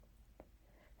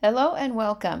Hello and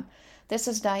welcome. This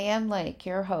is Diane Lake,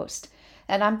 your host,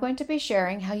 and I'm going to be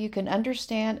sharing how you can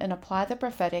understand and apply the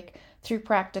prophetic through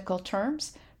practical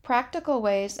terms, practical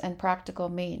ways, and practical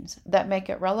means that make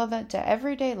it relevant to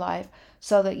everyday life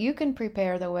so that you can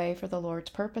prepare the way for the Lord's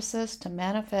purposes to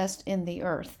manifest in the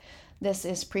earth. This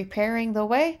is Preparing the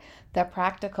Way, the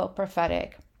Practical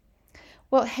Prophetic.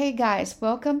 Well, hey guys,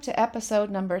 welcome to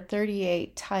episode number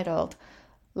 38 titled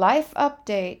Life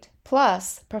Update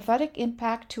Plus Prophetic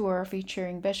Impact Tour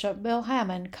featuring Bishop Bill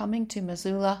Hamon coming to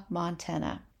Missoula,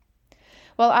 Montana.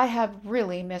 Well, I have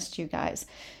really missed you guys.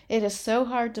 It is so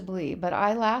hard to believe, but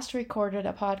I last recorded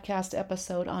a podcast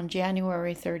episode on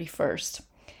January 31st.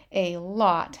 A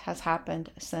lot has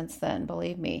happened since then,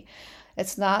 believe me.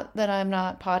 It's not that I'm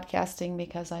not podcasting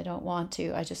because I don't want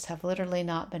to. I just have literally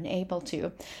not been able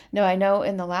to. No, I know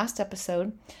in the last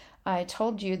episode, I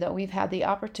told you that we've had the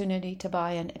opportunity to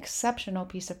buy an exceptional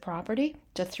piece of property,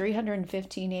 a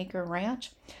 315-acre ranch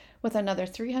with another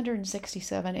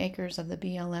 367 acres of the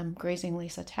BLM grazing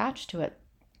lease attached to it.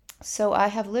 So I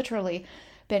have literally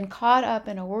been caught up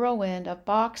in a whirlwind of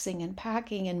boxing and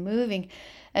packing and moving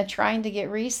and trying to get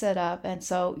reset up. And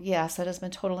so, yes, it has been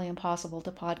totally impossible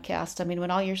to podcast. I mean, when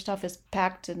all your stuff is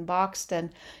packed and boxed and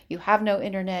you have no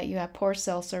internet, you have poor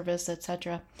cell service,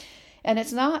 etc. And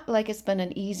it's not like it's been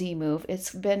an easy move.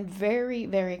 It's been very,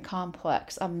 very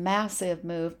complex, a massive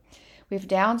move. We've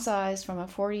downsized from a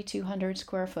 4,200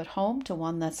 square foot home to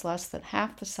one that's less than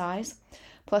half the size.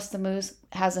 Plus, the move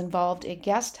has involved a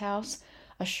guest house,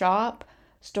 a shop,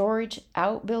 storage,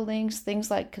 outbuildings, things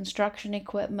like construction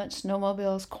equipment,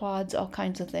 snowmobiles, quads, all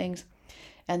kinds of things.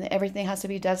 And everything has to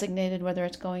be designated, whether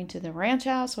it's going to the ranch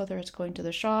house, whether it's going to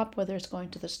the shop, whether it's going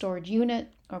to the storage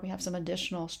unit, or we have some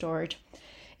additional storage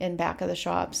in back of the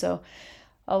shop. So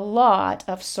a lot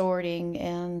of sorting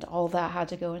and all that had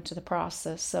to go into the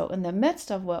process. So in the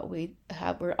midst of what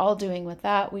we're all doing with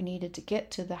that, we needed to get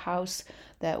to the house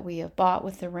that we have bought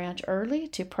with the ranch early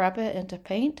to prep it and to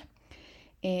paint.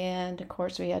 And of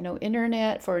course, we had no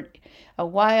internet for a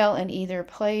while in either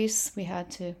place. We had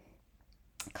to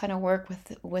kind of work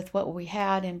with what we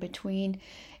had in between.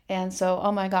 And so,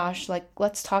 oh my gosh, like,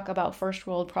 let's talk about first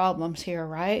world problems here,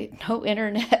 right? No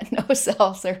internet, no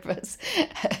cell service,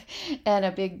 and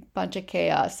a big bunch of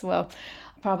chaos. Well,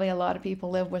 probably a lot of people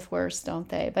live with worse, don't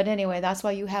they? But anyway, that's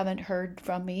why you haven't heard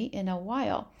from me in a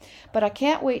while. But I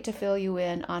can't wait to fill you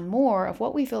in on more of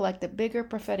what we feel like the bigger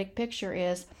prophetic picture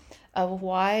is of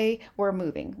why we're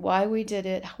moving, why we did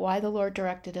it, why the Lord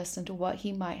directed us into what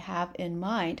He might have in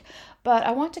mind. But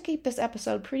I want to keep this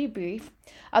episode pretty brief,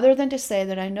 other than to say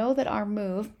that I know that our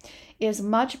move is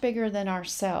much bigger than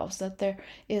ourselves, that there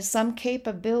is some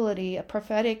capability, a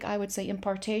prophetic, I would say,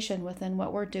 impartation within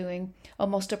what we're doing,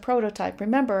 almost a prototype.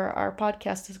 Remember, our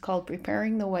podcast is called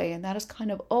Preparing the Way, and that has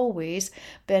kind of always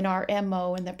been our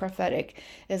MO in the prophetic,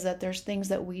 is that there's things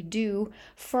that we do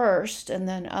first and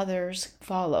then others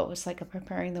follow. It's like a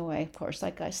preparing the way, of course,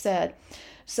 like I said.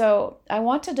 So I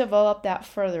want to develop that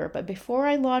further, but before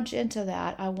I launch into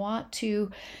that, I want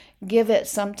to give it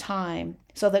some time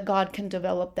so that God can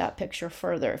develop that picture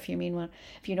further, if you know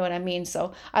what I mean.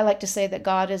 So I like to say that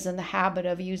God is in the habit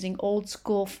of using old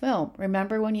school film.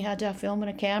 Remember when you had to have film and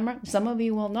a camera? Some of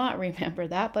you will not remember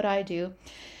that, but I do.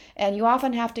 And you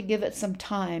often have to give it some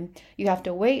time. You have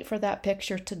to wait for that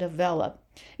picture to develop.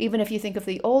 Even if you think of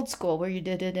the old school where you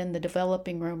did it in the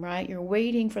developing room, right? You're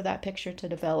waiting for that picture to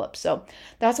develop. So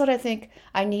that's what I think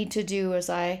I need to do as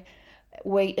I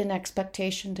wait in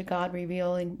expectation to God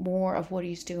revealing more of what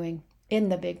He's doing in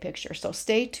the big picture. So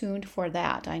stay tuned for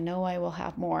that. I know I will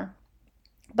have more.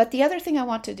 But the other thing I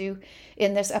want to do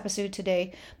in this episode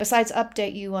today, besides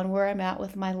update you on where I'm at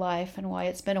with my life and why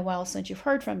it's been a while since you've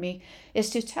heard from me, is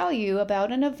to tell you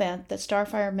about an event that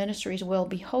Starfire Ministries will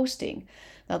be hosting.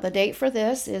 Now, the date for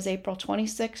this is April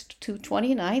 26th to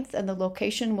 29th, and the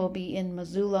location will be in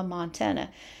Missoula, Montana.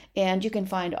 And you can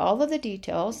find all of the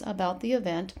details about the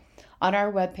event on our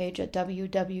webpage at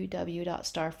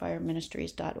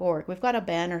www.starfireministries.org. We've got a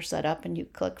banner set up, and you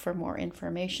click for more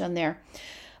information there.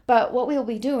 But what we'll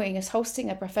be doing is hosting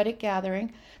a prophetic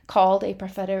gathering called a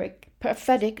prophetic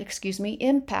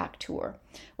impact tour.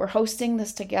 We're hosting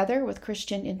this together with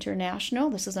Christian International.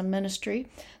 This is a ministry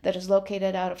that is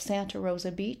located out of Santa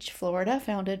Rosa Beach, Florida,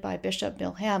 founded by Bishop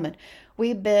Bill Hamon.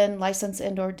 We've been licensed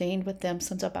and ordained with them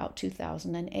since about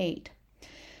 2008.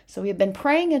 So we've been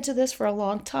praying into this for a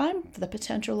long time, for the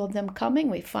potential of them coming.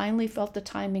 We finally felt the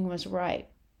timing was right.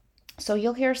 So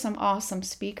you'll hear some awesome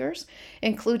speakers,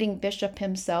 including Bishop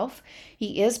himself.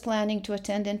 He is planning to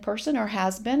attend in person, or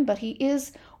has been, but he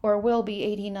is or will be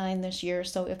 89 this year.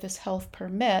 So if his health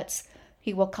permits,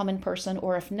 he will come in person,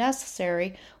 or if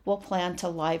necessary, we'll plan to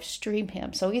live stream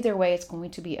him. So either way, it's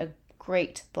going to be a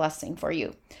great blessing for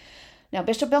you. Now,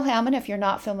 Bishop Bill Hamon, if you're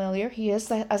not familiar, he is,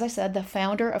 as I said, the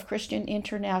founder of Christian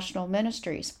International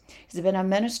Ministries. He's been a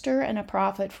minister and a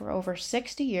prophet for over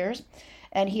 60 years,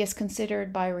 and he is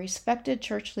considered by respected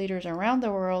church leaders around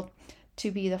the world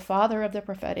to be the father of the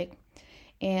prophetic.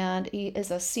 And he is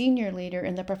a senior leader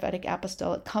in the prophetic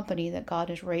apostolic company that God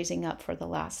is raising up for the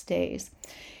last days.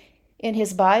 In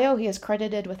his bio, he is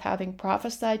credited with having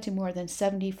prophesied to more than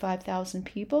 75,000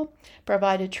 people,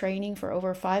 provided training for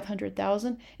over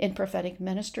 500,000 in prophetic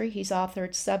ministry. He's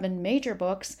authored 7 major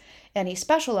books, and he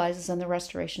specializes in the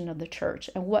restoration of the church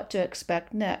and what to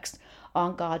expect next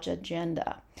on God's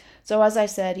agenda. So as I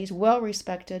said, he's well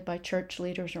respected by church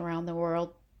leaders around the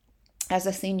world as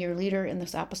a senior leader in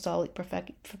this apostolic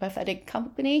prophetic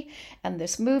company and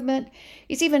this movement.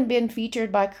 He's even been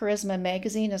featured by Charisma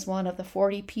magazine as one of the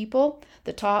 40 people,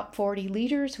 the top 40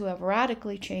 leaders who have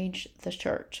radically changed the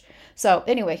church. So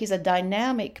anyway, he's a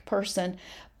dynamic person.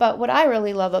 But what I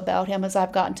really love about him, as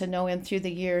I've gotten to know him through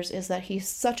the years, is that he's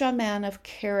such a man of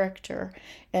character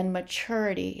and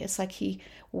maturity. It's like he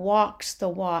walks the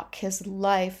walk. His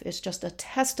life is just a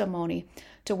testimony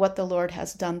to what the Lord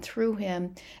has done through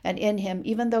him and in him,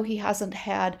 even though he hasn't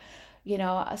had,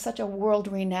 such a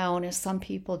world renown as some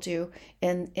people do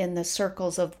in the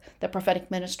circles of the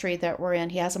prophetic ministry that we're in.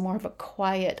 He has a more of a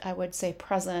quiet, I would say,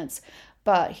 presence,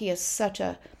 but he is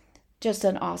just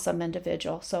an awesome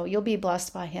individual. So you'll be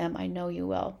blessed by him. I know you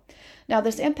will. Now,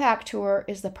 this Impact Tour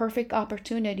is the perfect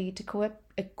opportunity to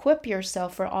equip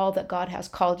yourself for all that God has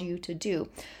called you to do.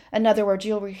 In other words,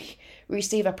 you'll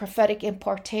receive a prophetic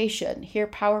impartation, hear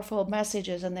powerful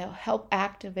messages, and they'll help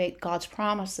activate God's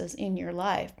promises in your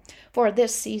life for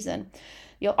this season.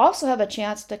 You'll also have a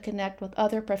chance to connect with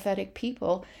other prophetic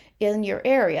people in your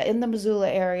area, in the Missoula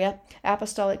area,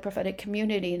 apostolic prophetic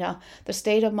community. Now, the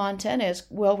state of Montana is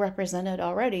well represented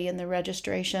already in the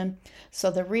registration, so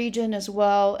the region as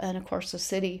well, and of course the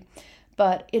city.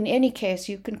 But in any case,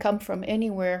 you can come from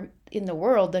anywhere in the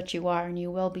world that you are, and you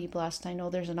will be blessed. I know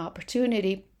there's an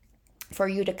opportunity for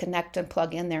you to connect and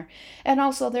plug in there. And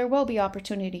also there will be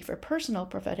opportunity for personal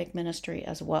prophetic ministry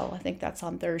as well. I think that's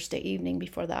on Thursday evening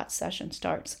before that session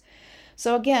starts.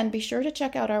 So again, be sure to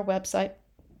check out our website,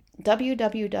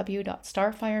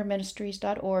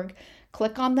 www.starfireministries.org.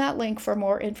 Click on that link for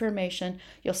more information.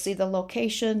 You'll see the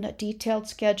location, a detailed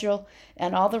schedule,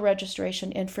 and all the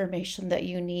registration information that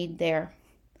you need there.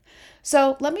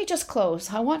 So let me just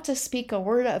close. I want to speak a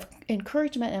word of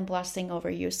encouragement and blessing over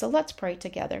you. So let's pray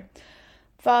together.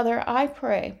 Father, I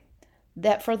pray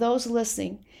that for those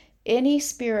listening, any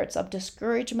spirits of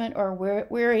discouragement or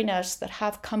weariness that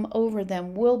have come over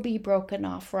them will be broken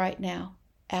off right now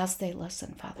as they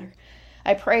listen, Father.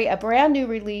 I pray a brand new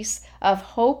release of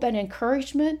hope and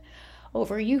encouragement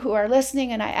over you who are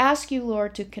listening, and I ask you,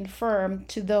 Lord, to confirm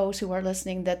to those who are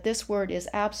listening that this word is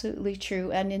absolutely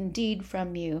true and indeed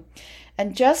from you.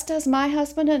 And just as my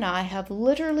husband and I have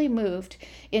literally moved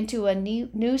into a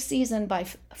new season by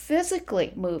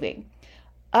physically moving,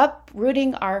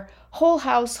 uprooting our whole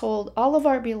household, all of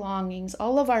our belongings,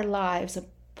 all of our lives,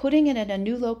 putting it in a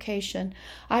new location,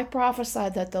 I prophesy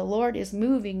that the Lord is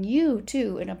moving you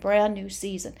too in a brand new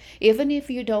season, even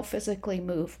if you don't physically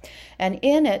move. And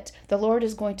in it, the Lord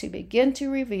is going to begin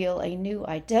to reveal a new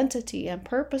identity and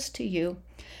purpose to you.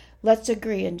 Let's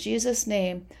agree in Jesus'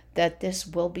 name that this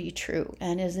will be true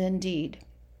and is indeed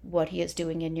what He is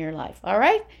doing in your life. All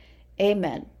right?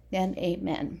 Amen and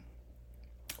amen.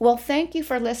 Well, thank you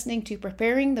for listening to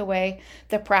Preparing the Way,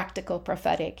 the Practical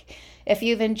Prophetic. If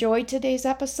you've enjoyed today's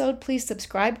episode, please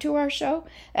subscribe to our show,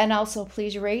 and also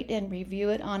please rate and review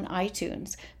it on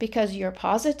iTunes, because your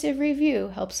positive review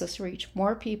helps us reach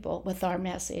more people with our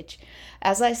message.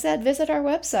 As I said, visit our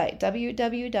website,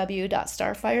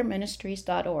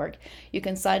 www.starfireministries.org. You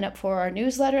can sign up for our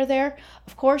newsletter there,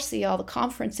 of course, see all the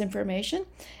conference information,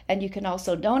 and you can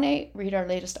also donate, read our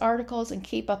latest articles, and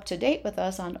keep up to date with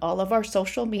us on all of our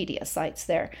social media sites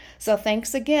there. So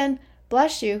thanks again.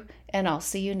 Bless you, and I'll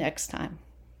see you next time.